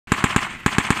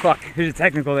Fuck, there's a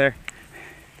technical there.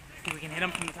 Think we can hit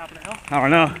him from the top of the hill? I don't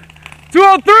know.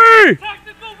 203!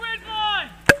 Technical ridge line!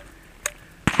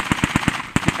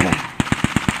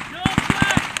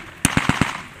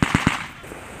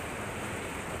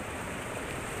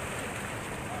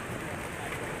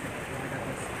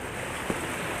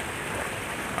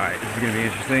 Alright, this is gonna be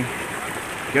interesting.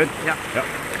 Good? Yeah. Yep.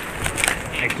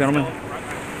 Thanks, gentlemen.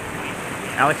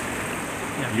 Alex?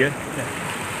 Yeah. You good? Yeah.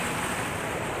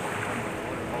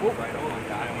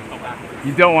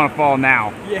 You don't want to fall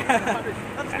now. Yeah.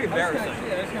 That's pretty embarrassing.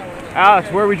 Alex,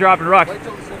 where are we dropping rocks? Should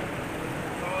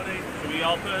we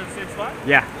all put it in the same spot?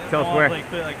 Yeah, tell us where.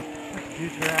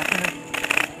 Future after.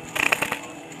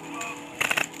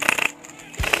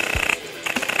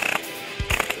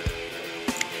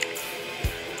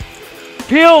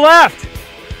 Peel left!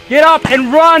 Get up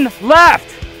and run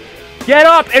left! Get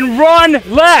up and run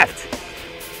left!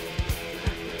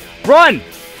 Run!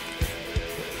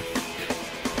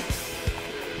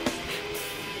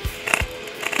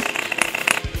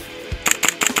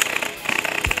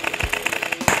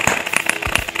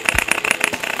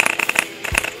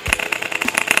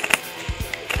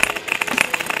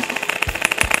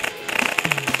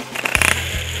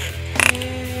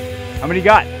 How many you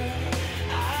got?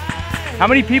 How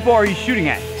many people are you shooting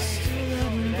at?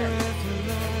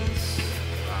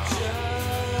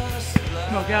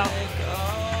 Smoke out.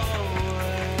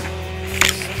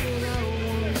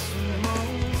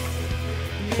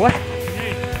 What?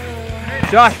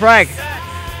 Josh, Frank.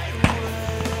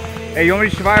 Hey, you want me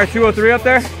to fire 203 up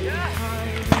there?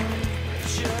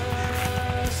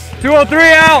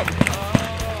 203 out!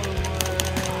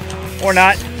 Or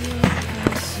not.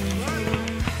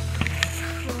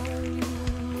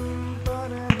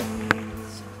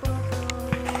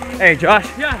 Hey, Josh.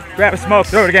 Yeah. Grab a smoke,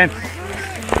 throw it again.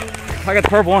 I got the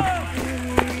purple one.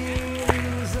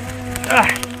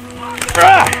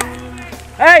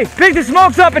 Hey, pick the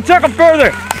smokes up and chuck them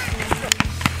further.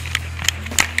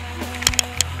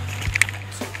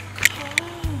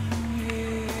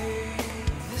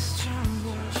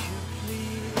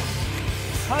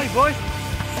 Howdy, boys.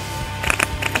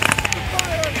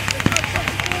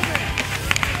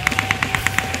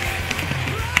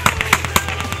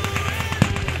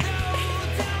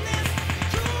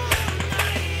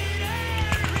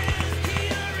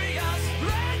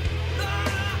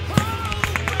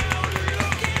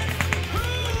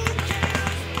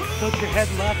 Tilt your head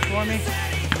left for me.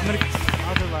 I'm gonna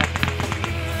other left.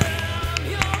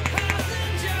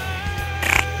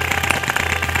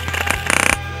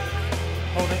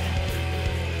 Hold it.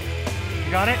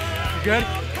 You got it? You good?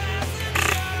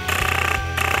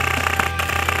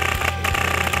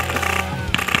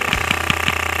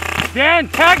 Dan,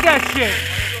 tag that shit!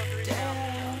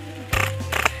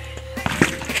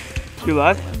 You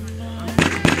live?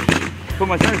 Put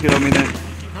my tourniquet on me then.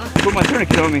 Put my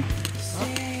tourniquet on me.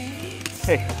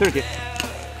 Hey, tourniquet.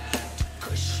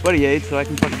 Buddy aid so I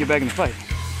can fucking get back in the fight.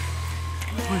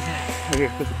 Where's that? Right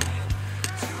here, put it.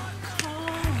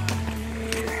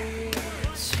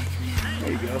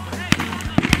 There you go.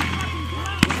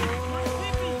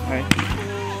 Alright.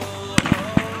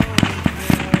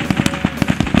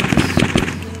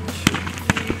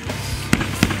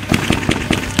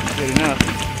 Good enough.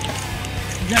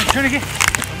 You got a tourniquet?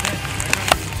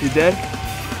 You dead?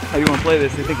 How do you want to play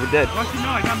this? They think we're dead. No,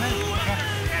 I got medic.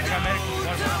 I got medic.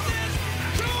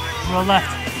 Roll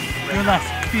left. Your left.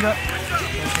 Feet up.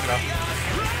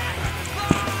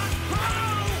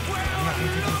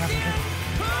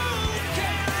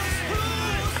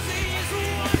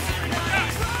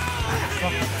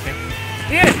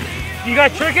 Ian, you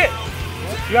got a tourniquet?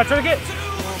 You got a tourniquet?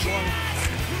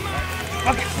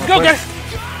 Okay, go, guys.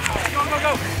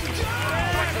 Go.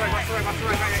 Watch the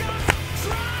right.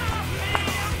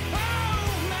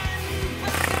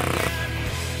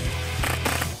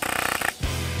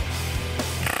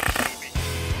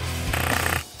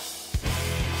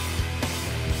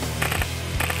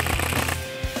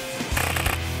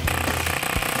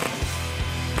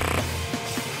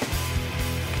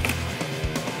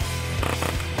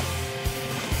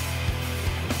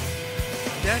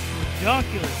 That's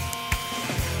ridiculous.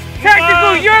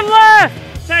 Technical, you're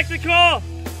left! Technical!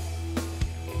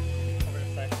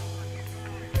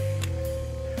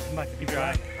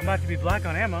 I'm about to be black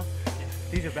on ammo.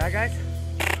 These are bad guys?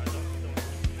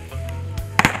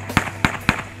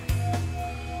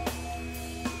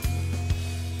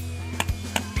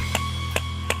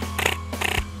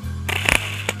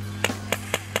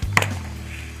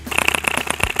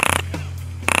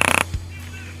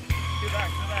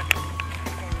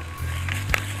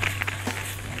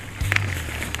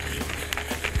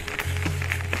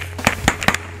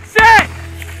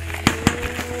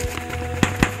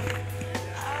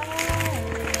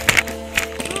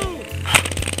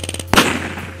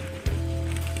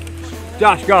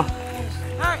 Josh, go.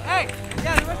 Alright, hey!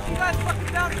 Yeah, the rest of you guys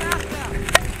fucking down fast now.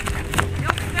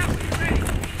 Yell snap when you're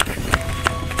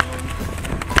ready.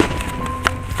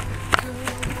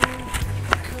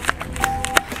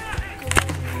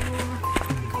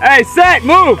 Hey, set,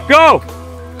 move, go.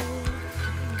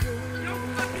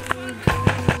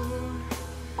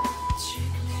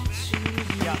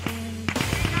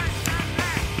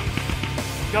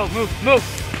 Go, move.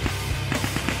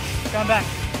 Come back.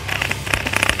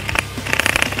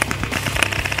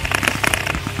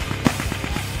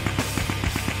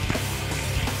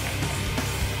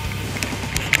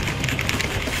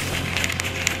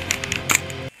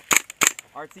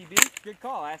 RTB, good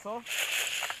call, asshole.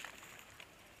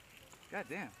 God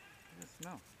damn, what does it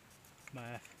smell? My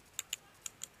ass.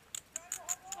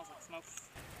 Smells like smoke.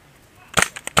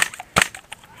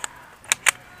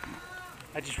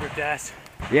 I just ripped ass.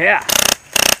 Yeah.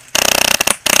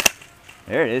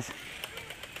 There it is.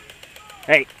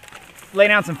 Hey, lay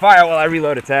down some fire while I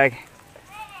reload a tag.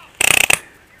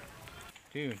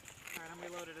 Dude, Alright,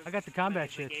 I'm reloaded. I got the combat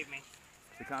They shit. gave me.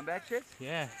 The combat shits?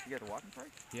 Yeah, You got the walking price?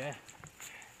 yeah.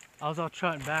 I was all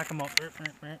trotting back. I'm all. Put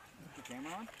the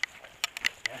camera on?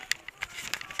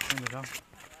 There we go.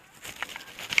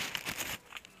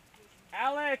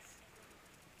 Alex!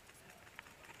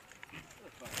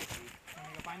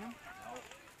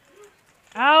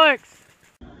 Alex!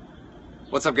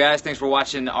 What's up, guys? Thanks for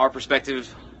watching our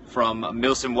perspective from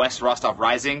MilSim West, Rostov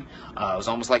Rising. It was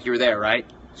almost like you were there, right?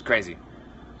 It's crazy.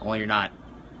 Only you're not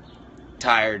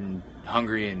tired and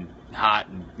hungry and hot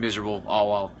and miserable, all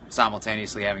while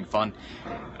simultaneously having fun.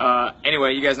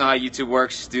 Anyway, you guys know how YouTube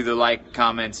works. Do the like,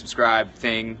 comment, subscribe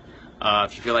thing.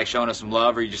 If you feel like showing us some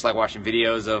love, or you just like watching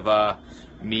videos of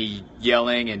me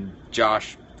yelling and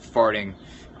Josh farting.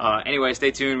 Anyway,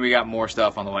 stay tuned. We got more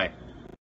stuff on the way.